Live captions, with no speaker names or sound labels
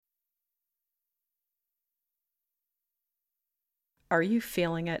Are you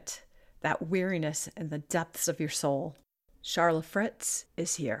feeling it? That weariness in the depths of your soul? Sharla Fritz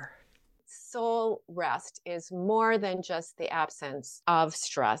is here. Soul rest is more than just the absence of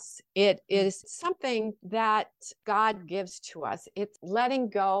stress. It is something that God gives to us. It's letting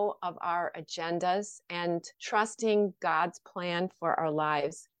go of our agendas and trusting God's plan for our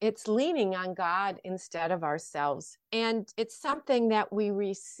lives. It's leaning on God instead of ourselves. And it's something that we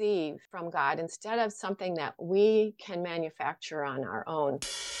receive from God instead of something that we can manufacture on our own.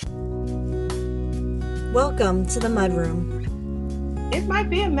 Welcome to the Mudroom. It might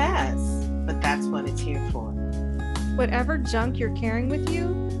be a mess, but that's what it's here for. Whatever junk you're carrying with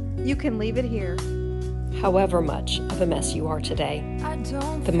you, you can leave it here. However much of a mess you are today,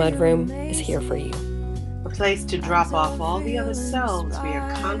 the Mudroom is here for you. A place to drop off all the other selves we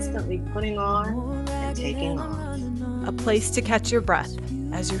are constantly putting on and taking off. A place to catch your breath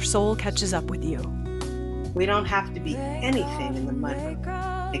as your soul catches up with you. We don't have to be anything in the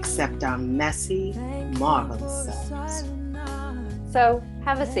Mudroom except our messy, marvelous selves. So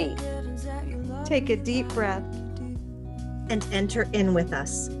have a seat. Take a deep breath. And enter in with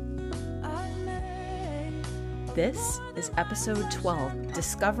us. This is episode 12,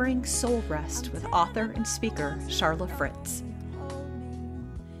 Discovering Soul Rest with author and speaker Sharla Fritz.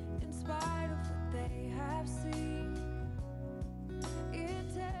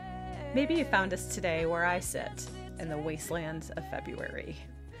 Maybe you found us today where I sit, in the wastelands of February.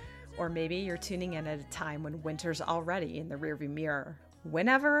 Or maybe you're tuning in at a time when winter's already in the rearview mirror.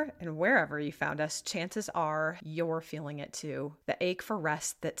 Whenever and wherever you found us, chances are you're feeling it too. The ache for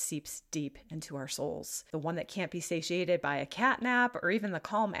rest that seeps deep into our souls. The one that can't be satiated by a cat nap or even the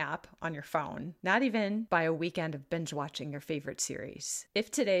Calm app on your phone. Not even by a weekend of binge watching your favorite series. If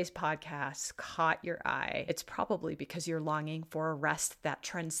today's podcast caught your eye, it's probably because you're longing for a rest that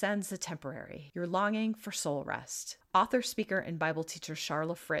transcends the temporary. You're longing for soul rest. Author, speaker, and Bible teacher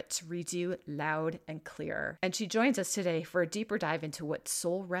Sharla Fritz reads you loud and clear. And she joins us today for a deeper dive into what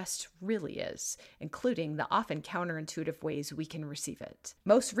soul rest really is, including the often counterintuitive ways we can receive it.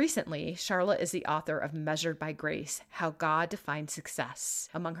 Most recently, Sharla is the author of Measured by Grace, How God Defines Success,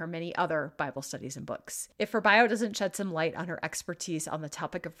 among her many other Bible studies and books. If her bio doesn't shed some light on her expertise on the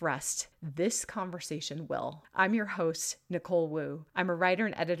topic of rest, this conversation will. I'm your host, Nicole Wu. I'm a writer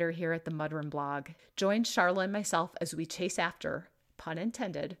and editor here at the Mudroom blog. Join Sharla and myself as we chase after, pun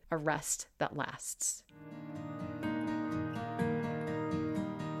intended, a rest that lasts.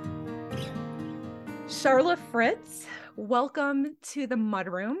 Sharla Fritz, welcome to the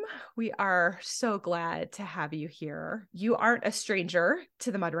Mudroom. We are so glad to have you here. You aren't a stranger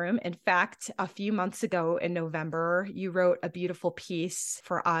to the Mudroom. In fact, a few months ago in November, you wrote a beautiful piece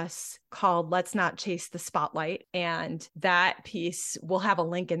for us called Let's Not Chase the Spotlight. And that piece will have a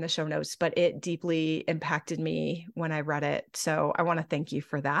link in the show notes, but it deeply impacted me when I read it. So I want to thank you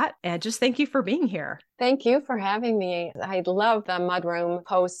for that. And just thank you for being here. Thank you for having me. I love the Mudroom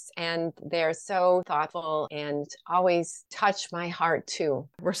posts, and they're so thoughtful and always touch my heart too.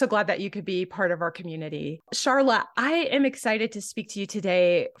 We're so glad that you could be part of our community. Sharla, I am excited to speak to you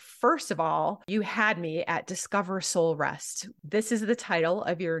today. First of all, you had me at Discover Soul Rest. This is the title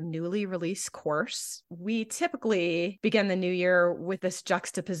of your newly released course. We typically begin the new year with this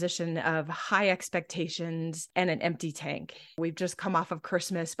juxtaposition of high expectations and an empty tank. We've just come off of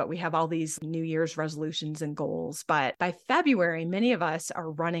Christmas, but we have all these New Year's resolutions and goals. But by February, many of us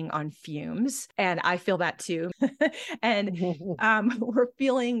are running on fumes, and I feel that too. And we're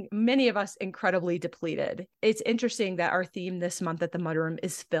feeling, many of us, incredibly depleted. It's interesting that our theme this month at the Mudroom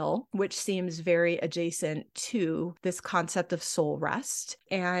is fill, which seems very adjacent to this concept of soul rest.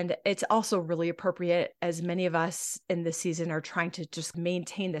 And it's also really appropriate as many of us in this season are trying to just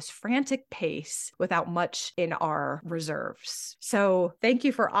maintain this frantic pace without much in our reserves. So thank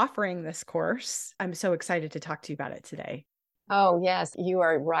you for offering this course. I'm so excited to talk to you about it today. Oh, yes, you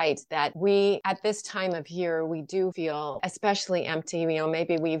are right that we, at this time of year, we do feel especially empty. You know,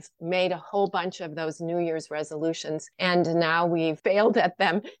 maybe we've made a whole bunch of those New Year's resolutions and now we've failed at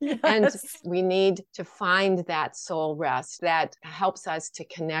them. Yes. And we need to find that soul rest that helps us to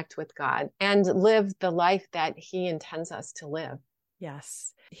connect with God and live the life that He intends us to live.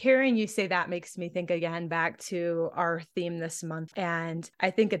 Yes. Hearing you say that makes me think again back to our theme this month. And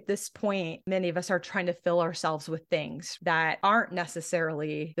I think at this point, many of us are trying to fill ourselves with things that aren't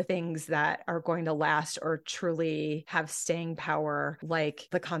necessarily the things that are going to last or truly have staying power, like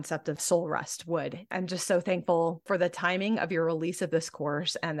the concept of soul rest would. I'm just so thankful for the timing of your release of this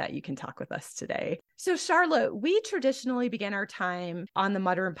course and that you can talk with us today. So Sharla, we traditionally begin our time on the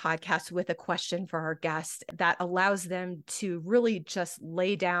Mudroom podcast with a question for our guest that allows them to really just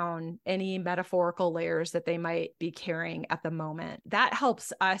lay down any metaphorical layers that they might be carrying at the moment. That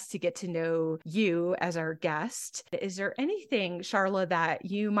helps us to get to know you as our guest. Is there anything, Sharla, that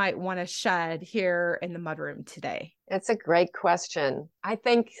you might want to shed here in the mudroom today? It's a great question. I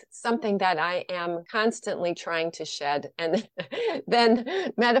think something that I am constantly trying to shed and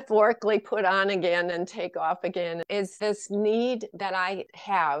then metaphorically put on again and take off again is this need that I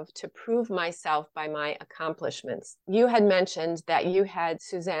have to prove myself by my accomplishments. You had mentioned that you had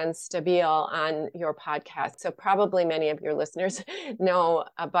Suzanne Stabile on your podcast. So probably many of your listeners know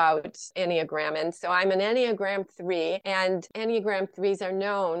about Enneagram. And so I'm an Enneagram 3, and Enneagram 3s are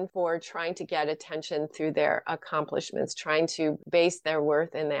known for trying to get attention through their accomplishments, trying to base their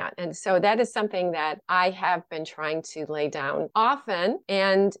worth in that. And so that is something that I have been trying to lay down often,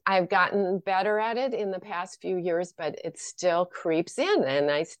 and I've gotten better at it in the past few years, but it still creeps in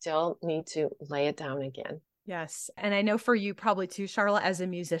and I still need to lay it down again. Yes. And I know for you probably too, Sharla, as a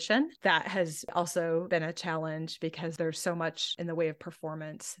musician, that has also been a challenge because there's so much in the way of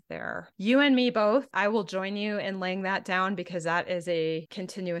performance there. You and me both, I will join you in laying that down because that is a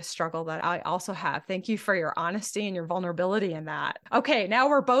continuous struggle that I also have. Thank you for your honesty and your vulnerability in that. Okay, now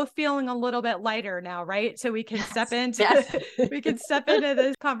we're both feeling a little bit lighter now, right? So we can step into we can step into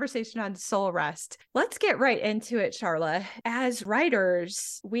this conversation on soul rest. Let's get right into it, Sharla. As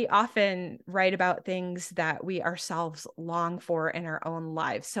writers, we often write about things that we ourselves long for in our own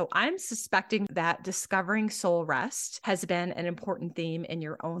lives. So I'm suspecting that discovering soul rest has been an important theme in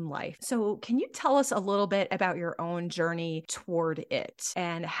your own life. So can you tell us a little bit about your own journey toward it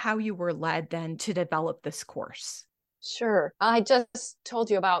and how you were led then to develop this course? Sure. I just told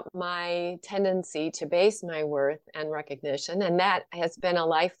you about my tendency to base my worth and recognition, and that has been a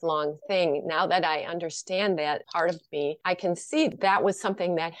lifelong thing. Now that I understand that part of me, I can see that was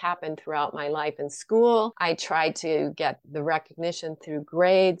something that happened throughout my life in school. I tried to get the recognition through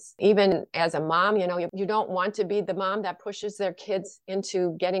grades. Even as a mom, you don't want to be the mom that pushes their kids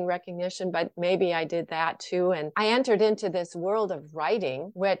into getting recognition, but maybe I did that too. And I entered into this world of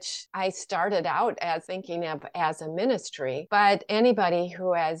writing, which I started out as thinking of as a ministry. But anybody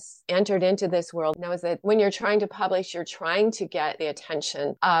who has entered into this world knows that when you're trying to publish, you're trying to get the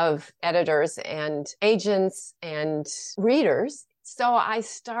attention of editors and agents and readers. So I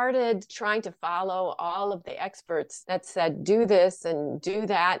started trying to follow all of the experts that said, do this and do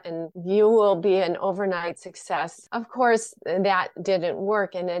that, and you will be an overnight success. Of course, that didn't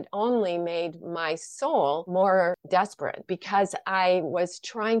work, and it only made my soul more desperate because I was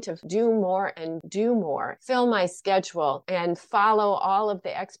trying to do more and do more, fill my schedule and follow all of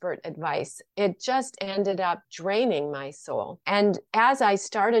the expert advice. It just ended up draining my soul. And as I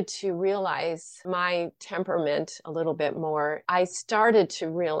started to realize my temperament a little bit more, I started to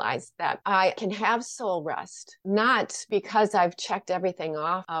realize that I can have soul rest, not because I've checked everything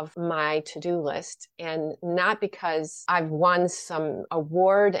off of my to-do list and not because I've won some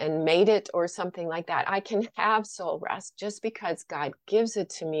award and made it or something like that. I can have soul rest just because God gives it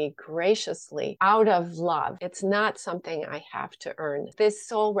to me graciously out of love. It's not something I have to earn. This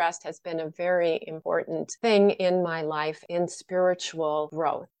soul rest has been a very important thing in my life in spiritual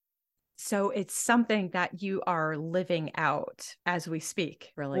growth. So it's something that you are living out as we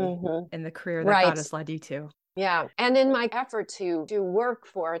speak, really, in the career that God has led you to. Yeah. And in my effort to do work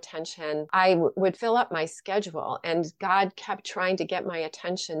for attention, I would fill up my schedule, and God kept trying to get my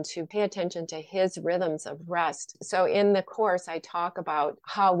attention to pay attention to his rhythms of rest. So in the course, I talk about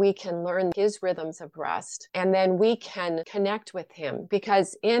how we can learn his rhythms of rest, and then we can connect with him,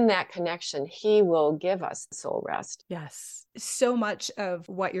 because in that connection, he will give us soul rest. Yes. So much of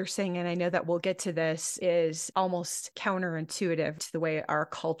what you're saying, and I know that we'll get to this, is almost counterintuitive to the way our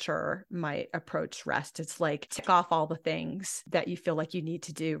culture might approach rest. It's like tick off all the things that you feel like you need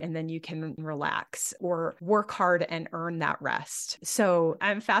to do, and then you can relax or work hard and earn that rest. So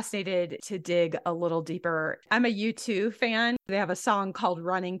I'm fascinated to dig a little deeper. I'm a U2 fan. They have a song called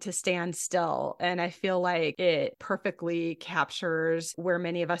Running to Stand Still, and I feel like it perfectly captures where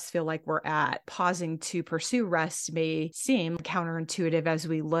many of us feel like we're at. Pausing to pursue rest may seem counterintuitive as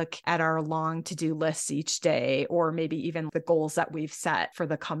we look at our long to-do lists each day, or maybe even the goals that we've set for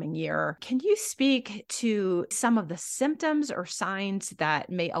the coming year. Can you speak to some of the symptoms or signs that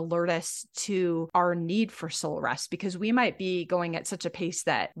may alert us to our need for soul rest? Because we might be going at such a pace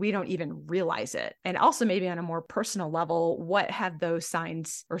that we don't even realize it. And also maybe on a more personal level, what have those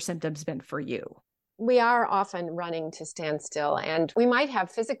signs or symptoms been for you? We are often running to stand still, and we might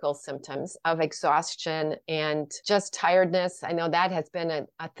have physical symptoms of exhaustion and just tiredness. I know that has been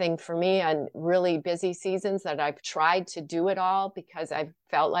a thing for me on really busy seasons that I've tried to do it all because I've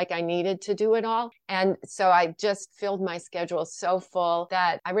felt like I needed to do it all. And so I just filled my schedule so full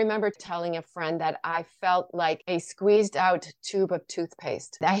that I remember telling a friend that I felt like a squeezed out tube of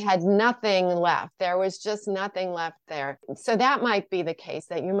toothpaste. I had nothing left. There was just nothing left there. So that might be the case,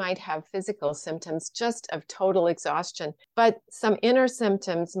 that you might have physical symptoms just of total exhaustion, but some inner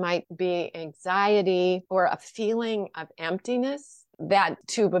symptoms might be anxiety or a feeling of emptiness. That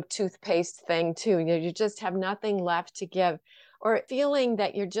tube of toothpaste thing too, you just have nothing left to give, or feeling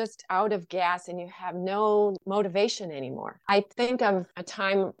that you're just out of gas and you have no motivation anymore. I think of a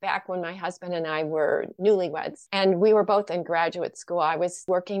time back when my husband and I were newlyweds and we were both in graduate school. I was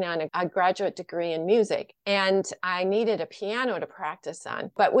working on a graduate degree in music and I needed a piano to practice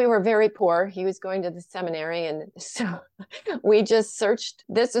on, but we were very poor. He was going to the seminary, and so we just searched.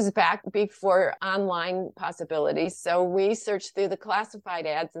 This was back before online possibilities. So we searched through the classified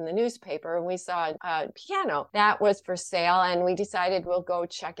ads in the newspaper and we saw a piano that was for sale, and we decided we'll go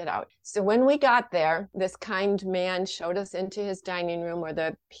check it out. So when we got there, this kind man showed us into his dining room where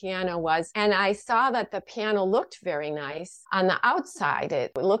the piano was. And I saw that the piano looked very nice. On the outside,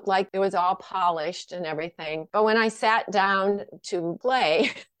 it looked like it was all polished and everything. But when I sat down to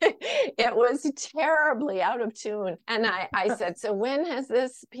play, it was terribly out of tune. And I said, so when has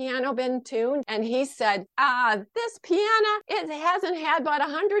this piano been tuned? And he said, this piano, it hasn't had but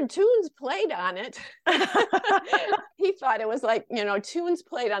 100 tunes played on it. He thought it was like, tunes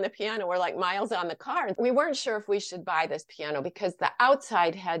played on the piano were like miles on the car. We weren't sure if we should buy this piano because the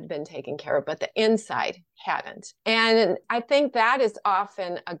outside had been taken care of, but the inside hadn't. And I think that is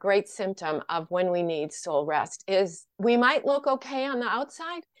often a great symptom of when we need soul rest, is we might look okay on the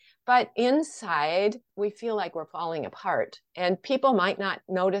outside, but inside, we feel like we're falling apart, and people might not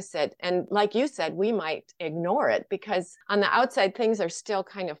notice it. And like you said, we might ignore it because on the outside, things are still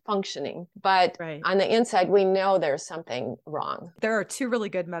kind of functioning. But on the inside, we know there's something wrong. There are two really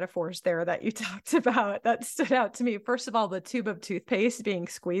good metaphors there that you talked about that stood out to me. First of all, the tube of toothpaste being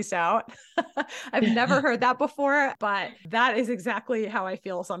squeezed out. I've never heard that before, but that is exactly how I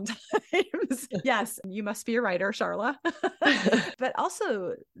feel sometimes. Yes, you must be a writer, Sharla. But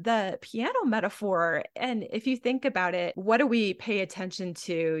also the piano metaphor. And if you think about it, what do we pay attention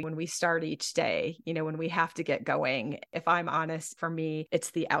to when we start each day? When we have to get going. If I'm honest, for me,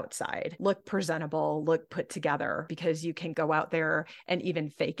 it's the outside. Look presentable, look put together, because you can go out there and even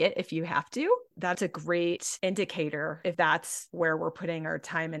fake it if you have to. That's a great indicator, if that's where we're putting our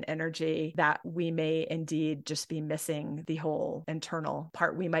time and energy, that we may indeed just be missing the whole internal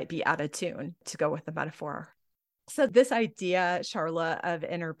part. We might be out of tune, to go with the metaphor. So this idea, Sharla, of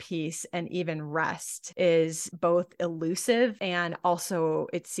inner peace and even rest is both elusive and also,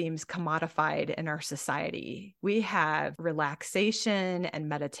 it seems, commodified in our society. We have relaxation and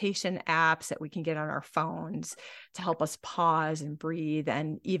meditation apps that we can get on our phones to help us pause and breathe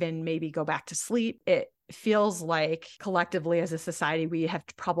and even maybe go back to sleep. It feels like collectively as a society, we have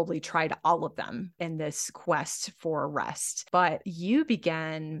probably tried all of them in this quest for rest. But you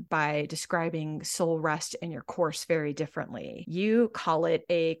began by describing soul rest in your course very differently. You call it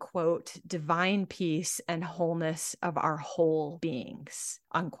a, quote, divine peace and wholeness of our whole beings,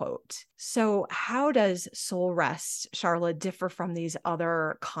 unquote. So how does soul rest, Sharla, differ from these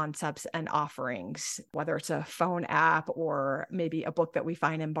other concepts and offerings, whether it's a phone app or maybe a book that we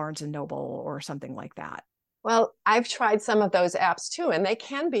find in Barnes and Noble or something like that? Well, I've tried some of those apps too, and they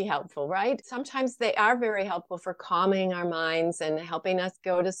can be helpful, right? Sometimes they are very helpful for calming our minds and helping us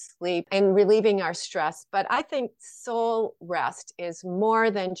go to sleep and relieving our stress. But I think soul rest is more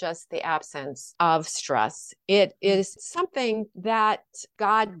than just the absence of stress. It is something that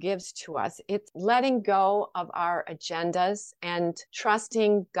God gives to us. It's letting go of our agendas and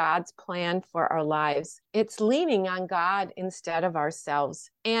trusting God's plan for our lives. It's leaning on God instead of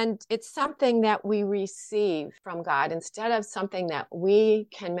ourselves. And it's something that we receive from God instead of something that we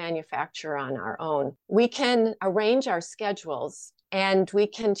can manufacture on our own. We can arrange our schedules and we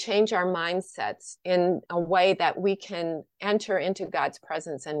can change our mindsets in a way that we can enter into God's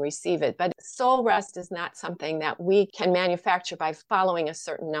presence and receive it. But soul rest is not something that we can manufacture by following a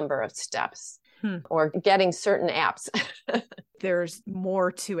certain number of steps or getting certain apps. There's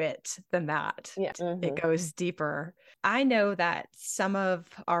more to it than that. Yeah. Mm-hmm. It goes deeper. I know that some of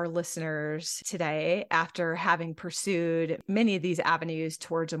our listeners today, after having pursued many of these avenues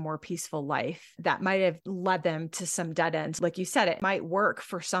towards a more peaceful life, that might have led them to some dead ends. Like you said, it might work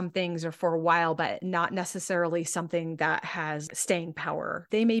for some things or for a while, but not necessarily something that has staying power.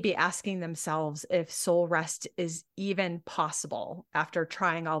 They may be asking themselves if soul rest is even possible after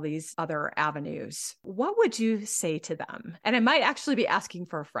trying all these other avenues. What would you say to them? And I might actually be asking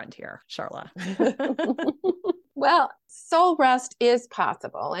for a friend here, Sharla. Well, Soul rest is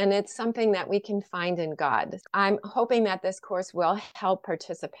possible, and it's something that we can find in God. I'm hoping that this course will help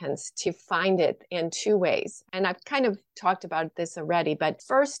participants to find it in two ways. And I've kind of talked about this already, but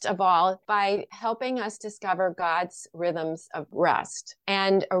first of all, by helping us discover God's rhythms of rest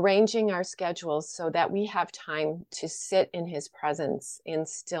and arranging our schedules so that we have time to sit in his presence in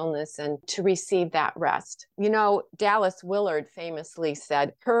stillness and to receive that rest. You know, Dallas Willard famously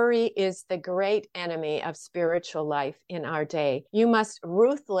said, "Hurry is the great enemy of spiritual life in our day. You must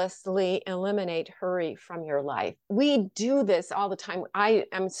ruthlessly eliminate hurry from your life." We do this all the time. I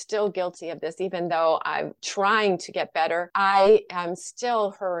am still guilty of this, even though I'm trying to get better. I am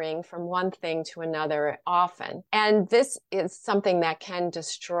still hurrying from one thing to another often. And this is something that can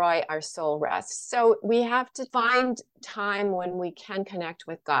destroy our soul rest. So we have to find time when we can connect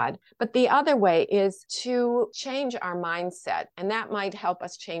with God. But the other way is to change our mindset. And that might help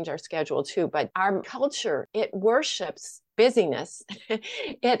us change our schedule too. But our culture, it worships busyness.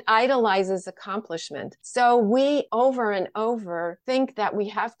 It idolizes accomplishment. So we over and over think that we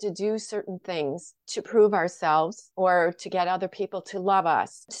have to do certain things to prove ourselves or to get other people to love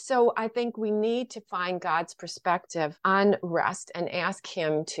us. So I think we need to find God's perspective on rest and ask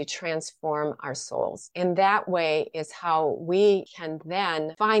him to transform our souls. In that way is how we can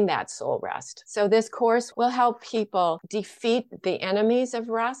then find that soul rest. So this course will help people defeat the enemies of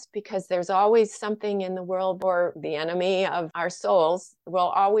rest, because there's always something in the world, or the enemy of our souls will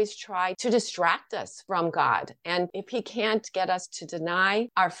always try to distract us from God. And if he can't get us to deny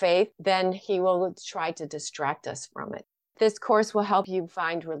our faith, then he will try to distract us from it. This course will help you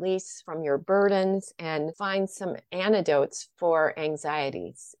find release from your burdens and find some antidotes for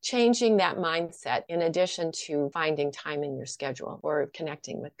anxieties, changing that mindset in addition to finding time in your schedule or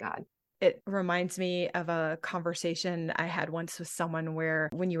connecting with God. It reminds me of a conversation I had once with someone where,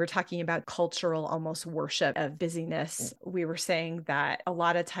 when you were talking about cultural almost worship of busyness, we were saying that a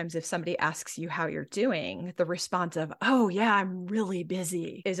lot of times if somebody asks you how you're doing, the response of, "Oh yeah, I'm really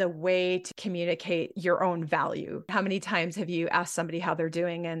busy," is a way to communicate your own value. How many times have you asked somebody how they're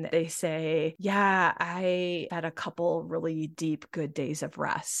doing and they say, "Yeah, I had a couple really deep, good days of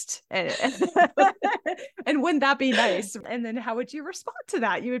rest." And wouldn't that be nice? And then how would you respond to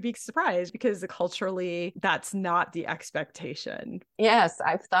that? You would be surprised, because culturally that's not the expectation. Yes,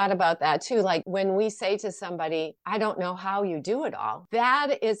 I've thought about that too. Like when we say to somebody, "I don't know how you do it all,"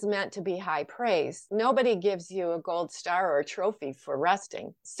 that is meant to be high praise. Nobody gives you a gold star or a trophy for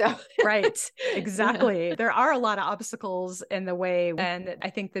resting. So right, exactly. Yeah. There are a lot of obstacles in the way, and I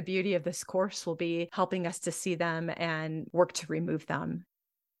think the beauty of this course will be helping us to see them and work to remove them.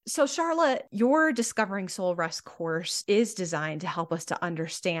 So Sharla, your Discovering Soul Rest course is designed to help us to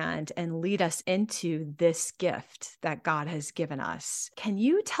understand and lead us into this gift that God has given us. Can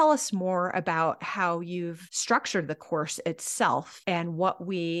you tell us more about how you've structured the course itself and what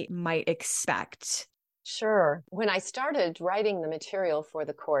we might expect? Sure. When I started writing the material for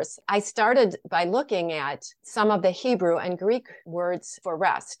the course, I started by looking at some of the Hebrew and Greek words for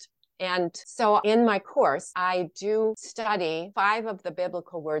rest. And so in my course, I do study 5 of the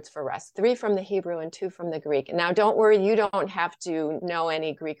biblical words for rest, 3 from the Hebrew and 2 from the Greek. Now, don't worry, you don't have to know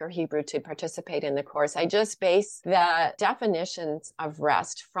any Greek or Hebrew to participate in the course. I just base the definitions of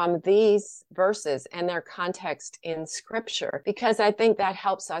rest from these verses and their context in Scripture, because I think that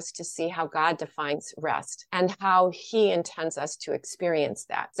helps us to see how God defines rest and how he intends us to experience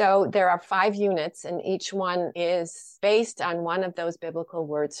that. So there are 5 units, and each one is based on one of those biblical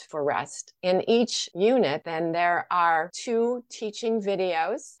words for rest. In each unit, then there are 2 teaching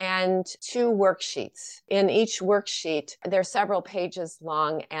videos and 2 worksheets. In each worksheet, they're several pages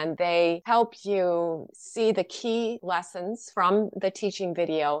long, and they help you see the key lessons from the teaching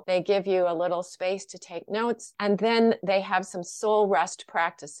video. They give you a little space to take notes, and then they have some soul rest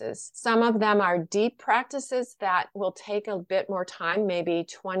practices. Some of them are deep practices that will take a bit more time, maybe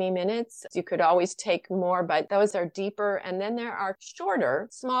 20 minutes. You could always take more, but those are deeper. And then there are shorter,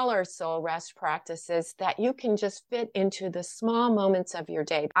 smaller soul rest practices that you can just fit into the small moments of your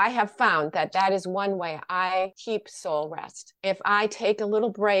day. I have found that that is one way I keep soul rest. If I take a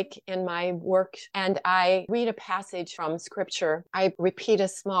little break in my work and I read a passage from Scripture, I repeat a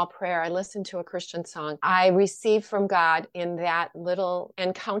small prayer, I listen to a Christian song, I receive from God in that little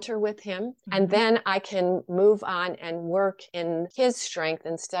encounter with him, and then I can move on and work in his strength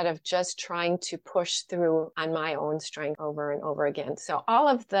instead of just trying to push through on my own strength over and over again. So all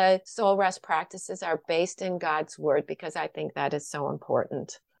of the soul rest practices are based in God's word, because I think that is so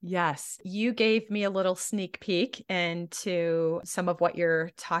important. Yes. You gave me a little sneak peek into some of what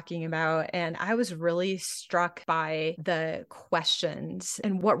you're talking about. And I was really struck by the questions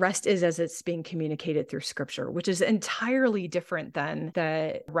and what rest is as it's being communicated through scripture, which is entirely different than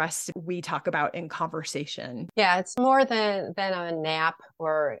the rest we talk about in conversation. Yeah, it's more than a nap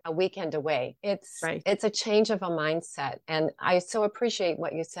or a weekend away. It's a change of a mindset. And I so appreciate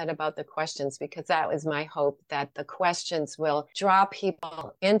what you said about the questions, because that was my hope, that the questions will draw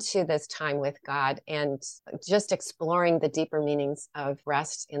people into this time with God and just exploring the deeper meanings of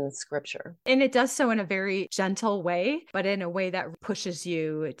rest in scripture. And it does so in a very gentle way, but in a way that pushes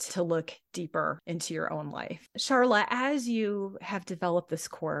you to look deeper into your own life. Sharla, as you have developed this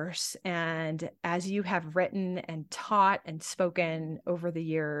course and as you have written and taught and spoken over the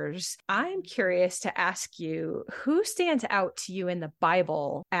years, I'm curious to ask you, who stands out to you in the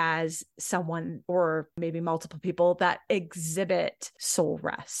Bible as someone, or maybe multiple people, that exhibit soul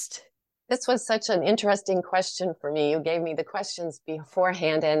rest? This was such an interesting question for me. You gave me the questions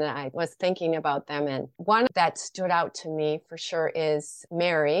beforehand and I was thinking about them. And one that stood out to me for sure is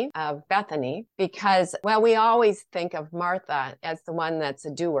Mary of Bethany, because, well, we always think of Martha as the one that's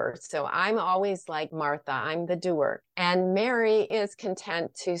a doer. So I'm always like Martha, I'm the doer. And Mary is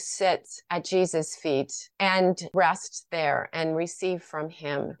content to sit at Jesus' feet and rest there and receive from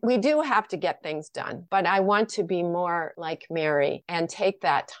him. We do have to get things done, but I want to be more like Mary and take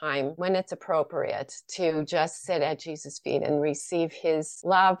that time when it's appropriate to just sit at Jesus' feet and receive his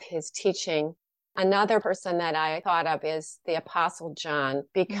love, his teaching. Another person that I thought of is the Apostle John,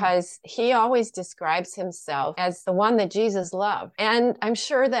 because he always describes himself as the one that Jesus loved. And I'm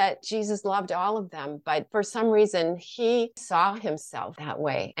sure that Jesus loved all of them, but for some reason, he saw himself that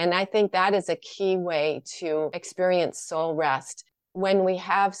way. And I think that is a key way to experience soul rest. When we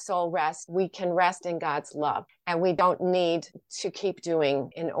have soul rest, we can rest in God's love, and we don't need to keep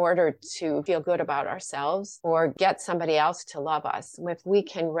doing in order to feel good about ourselves or get somebody else to love us. If we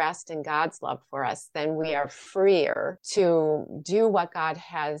can rest in God's love for us, then we are freer to do what God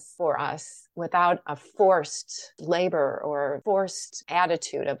has for us without a forced labor or forced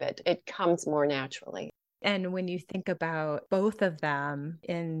attitude of it. It comes more naturally. And when you think about both of them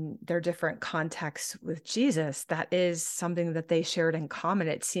in their different contexts with Jesus, that is something that they shared in common.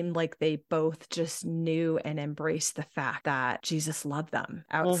 It seemed like they both just knew and embraced the fact that Jesus loved them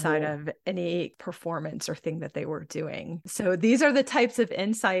outside of any performance or thing that they were doing. So these are the types of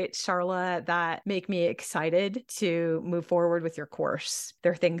insights, Sharla, that make me excited to move forward with your course.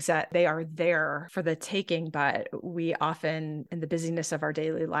 They're things that they are there for the taking, but we often, in the busyness of our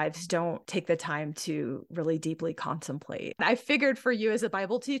daily lives, don't take the time to really deeply contemplate. I figured for you as a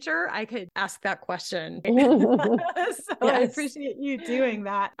Bible teacher, I could ask that question. I appreciate you doing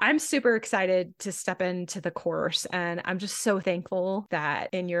that. I'm super excited to step into the course, and I'm just so thankful that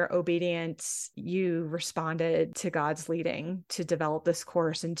in your obedience, you responded to God's leading to develop this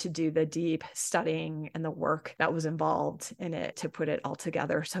course and to do the deep studying and the work that was involved in it to put it all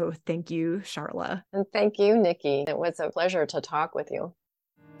together. So thank you, Sharla. And thank you, Nikki. It was a pleasure to talk with you.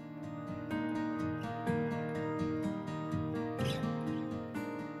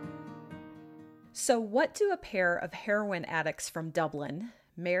 So what do a pair of heroin addicts from Dublin,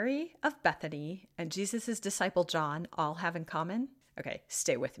 Mary of Bethany, and Jesus' disciple John all have in common? Okay,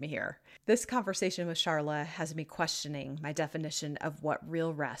 stay with me here. This conversation with Sharla has me questioning my definition of what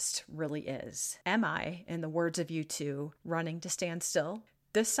real rest really is. Am I, in the words of U2, running to stand still?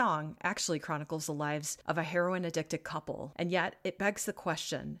 This song actually chronicles the lives of a heroin-addicted couple, and yet it begs the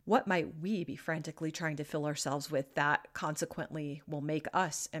question, what might we be frantically trying to fill ourselves with that consequently will make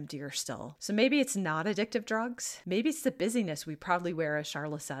us emptier still? So maybe it's not addictive drugs. Maybe it's the busyness we proudly wear, as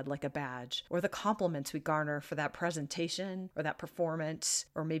Sharla said, like a badge, or the compliments we garner for that presentation or that performance,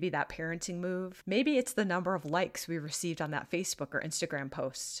 or maybe that parenting move. Maybe it's the number of likes we received on that Facebook or Instagram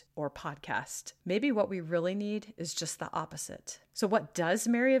post or podcast. Maybe what we really need is just the opposite. So what does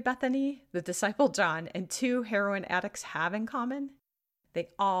Mary of Bethany, the disciple John, and two heroin addicts have in common? They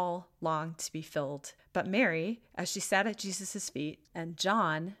all long to be filled. But Mary, as she sat at Jesus' feet, and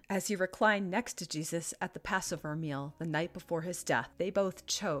John, as he reclined next to Jesus at the Passover meal the night before his death, they both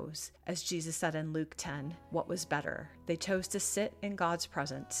chose, as Jesus said in Luke 10, what was better. They chose to sit in God's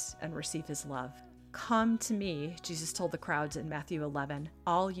presence and receive his love. Come to me, Jesus told the crowds in Matthew 11,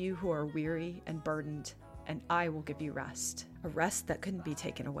 all you who are weary and burdened, and I will give you rest. A rest that couldn't be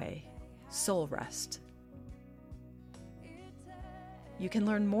taken away. Soul rest. You can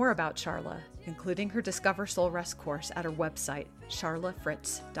learn more about Sharla, including her Discover Soul Rest course, at her website,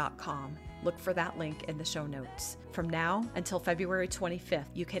 sharlafritz.com. Look for that link in the show notes. From now until February 25th,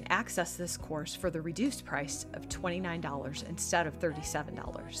 you can access this course for the reduced price of $29 instead of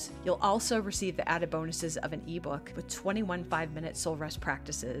 $37. You'll also receive the added bonuses of an ebook with 21 5-minute soul rest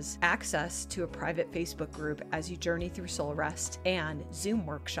practices, access to a private Facebook group as you journey through soul rest, and Zoom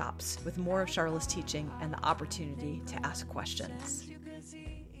workshops with more of Sharla's teaching and the opportunity to ask questions.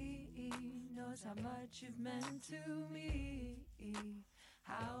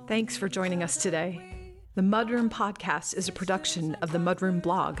 Thanks for joining us today. The Mudroom Podcast is a production of the Mudroom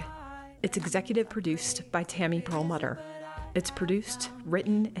blog. It's executive produced by Tammy Perlmutter. It's produced,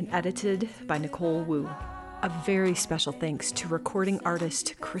 written, and edited by Nicole Wu. A very special thanks to recording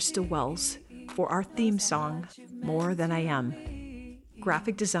artist Krista Wells for our theme song, More Than I Am.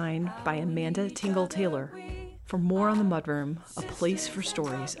 Graphic design by Amanda Tingle Taylor. For more on the Mudroom, a place for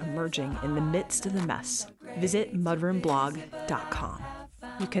stories emerging in the midst of the mess, visit mudroomblog.com.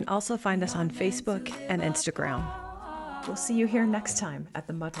 You can also find us on Facebook and Instagram. We'll see you here next time at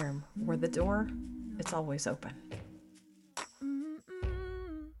the Mudroom, where the door, it's always open.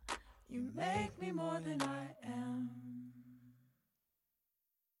 You make me more than I am.